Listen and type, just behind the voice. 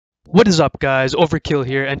What is up guys, Overkill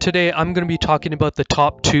here, and today I'm going to be talking about the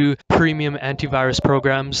top 2 premium antivirus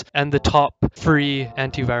programs and the top free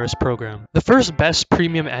antivirus program. The first best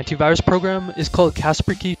premium antivirus program is called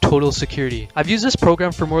Kaspersky Total Security. I've used this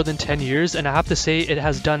program for more than 10 years and I have to say it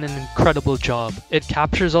has done an incredible job. It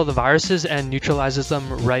captures all the viruses and neutralizes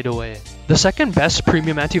them right away. The second best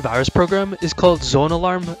premium antivirus program is called Zone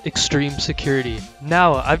Alarm Extreme Security.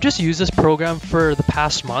 Now, I've just used this program for the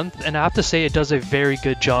past month and I have to say it does a very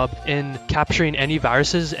good job in capturing any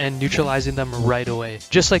viruses and neutralizing them right away,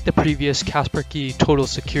 just like the previous Kaspersky Total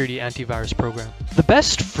Security antivirus program. The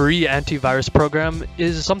best free antivirus program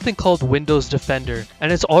is something called Windows Defender,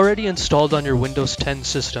 and it's already installed on your Windows 10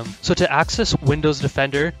 system. So to access Windows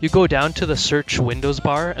Defender, you go down to the search Windows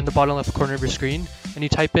bar in the bottom left corner of your screen and you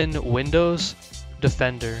type in Windows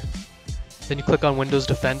Defender. Then you click on Windows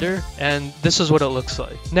Defender and this is what it looks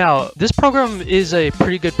like. Now, this program is a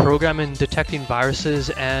pretty good program in detecting viruses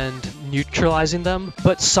and neutralizing them,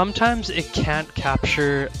 but sometimes it can't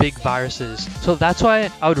capture big viruses. So that's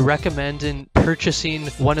why I would recommend in purchasing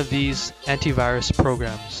one of these antivirus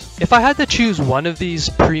programs. If I had to choose one of these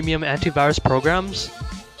premium antivirus programs,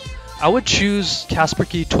 I would choose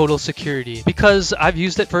Kaspersky Total Security because I've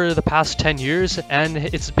used it for the past 10 years and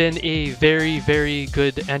it's been a very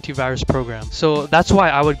good antivirus program. So that's why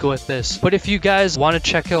I would go with this. But if you guys want to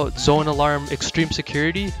check out Zone Alarm Extreme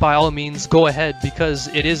Security, by all means go ahead because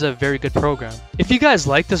it is a very good program. If you guys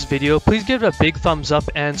like this video, please give it a big thumbs up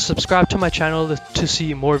and subscribe to my channel to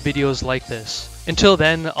see more videos like this. Until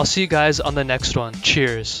then, I'll see you guys on the next one.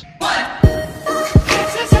 Cheers.